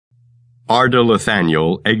Arda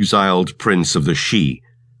Lethaniel, exiled prince of the Sidhe,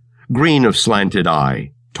 green of slanted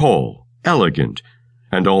eye, tall, elegant,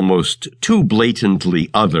 and almost too blatantly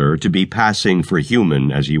other to be passing for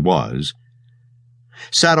human as he was,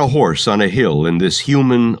 sat a horse on a hill in this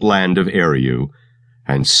human land of Eriu,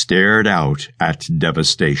 and stared out at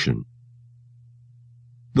devastation.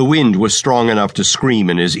 The wind was strong enough to scream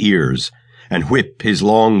in his ears and whip his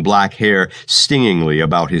long black hair stingingly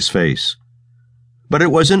about his face. But it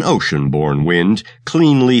was an ocean-born wind,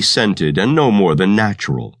 cleanly scented and no more than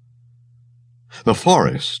natural. The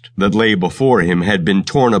forest that lay before him had been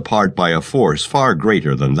torn apart by a force far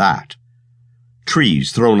greater than that.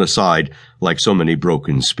 Trees thrown aside like so many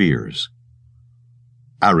broken spears.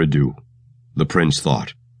 Eridu, the prince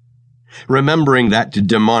thought, remembering that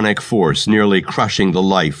demonic force nearly crushing the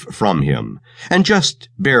life from him, and just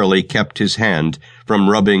barely kept his hand from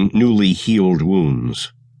rubbing newly healed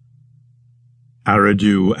wounds.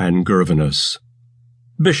 Eridu and Gervinus,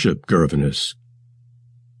 Bishop Gervinus.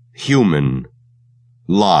 Human,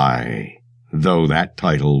 lie, though that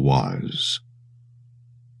title was.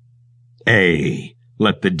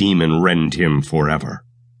 Let the demon rend him forever.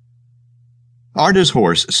 Arda's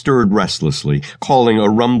horse stirred restlessly, calling a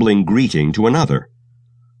rumbling greeting to another.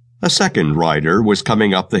 A second rider was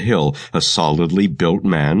coming up the hill, a solidly built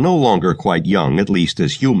man, no longer quite young, at least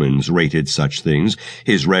as humans rated such things,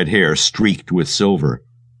 his red hair streaked with silver.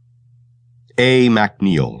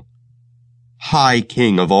 MacNeil, High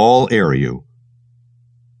King of all Eriu.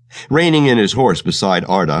 Reining in his horse beside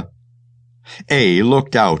Arda,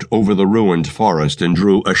 looked out over the ruined forest and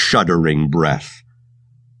drew a shuddering breath.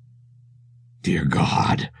 Dear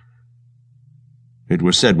God. It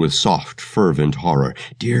was said with soft, fervent horror.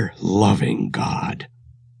 Dear, loving God.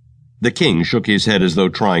 The king shook his head as though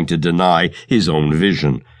trying to deny his own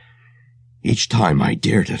vision. Each time I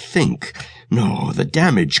dare to think, no, the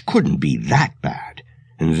damage couldn't be that bad.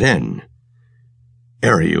 And then,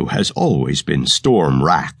 Eriu has always been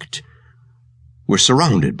storm-racked. We're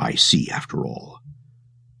surrounded by sea, after all.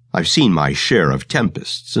 I've seen my share of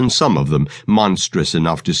tempests, and some of them monstrous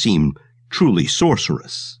enough to seem truly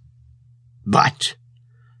sorcerous. But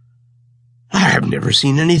I have never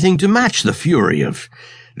seen anything to match the fury of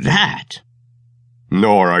that.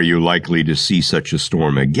 Nor are you likely to see such a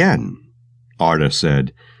storm again, Arda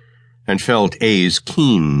said, and felt A's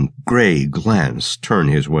keen, gray glance turn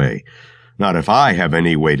his way. Not if I have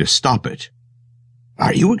any way to stop it.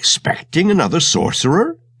 Are you expecting another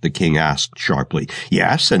sorcerer? The king asked sharply.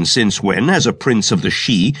 Yes, and since when has a prince of the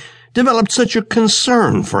Sidhe developed such a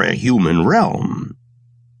concern for a human realm?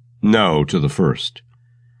 No, to the first.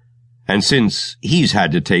 And since he's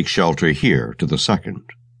had to take shelter here, to the second.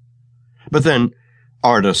 But then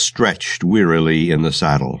Arda stretched wearily in the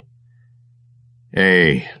saddle.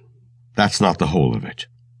 That's not the whole of it.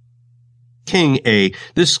 King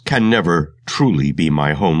this can never truly be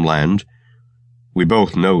my homeland. We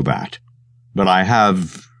both know that, but I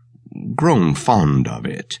have grown fond of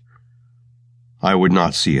it. I would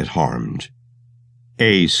not see it harmed.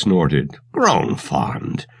 Snorted. Grown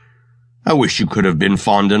fond? I wish you could have been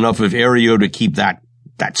fond enough of Eriu to keep that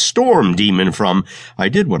storm demon from. I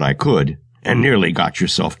did what I could, and nearly got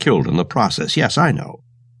yourself killed in the process. Yes, I know.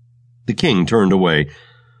 The king turned away,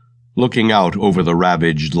 looking out over the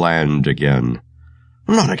ravaged land again.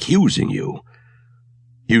 I'm not accusing you.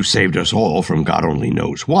 You saved us all from God only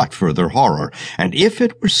knows what further horror, and if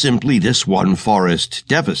it were simply this one forest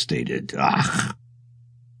devastated,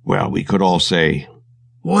 well, we could all say,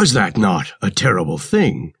 was that not a terrible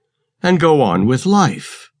thing? And go on with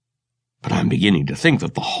life. But I'm beginning to think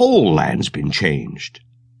that the whole land's been changed.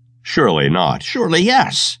 Surely not. Surely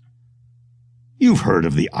yes. You've heard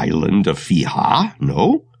of the island of Fiha,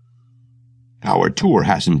 no? Our tour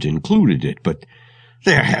hasn't included it, but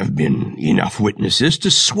there have been enough witnesses to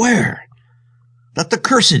swear that the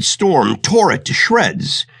cursed storm tore it to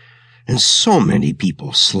shreds, and so many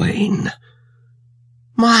people slain.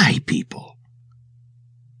 My people.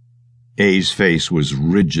 A's face was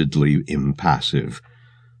rigidly impassive,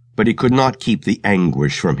 but he could not keep the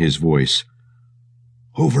anguish from his voice.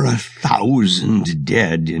 Over 1,000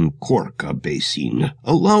 dead in Korka Basin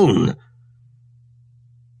alone.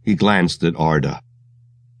 He glanced at Arda.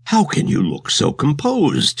 How can you look so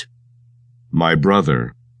composed? My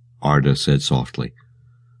brother, Arda said softly,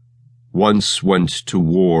 once went to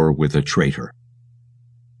war with a traitor.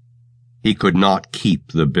 He could not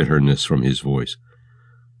keep the bitterness from his voice.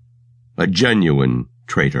 A genuine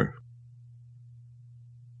traitor,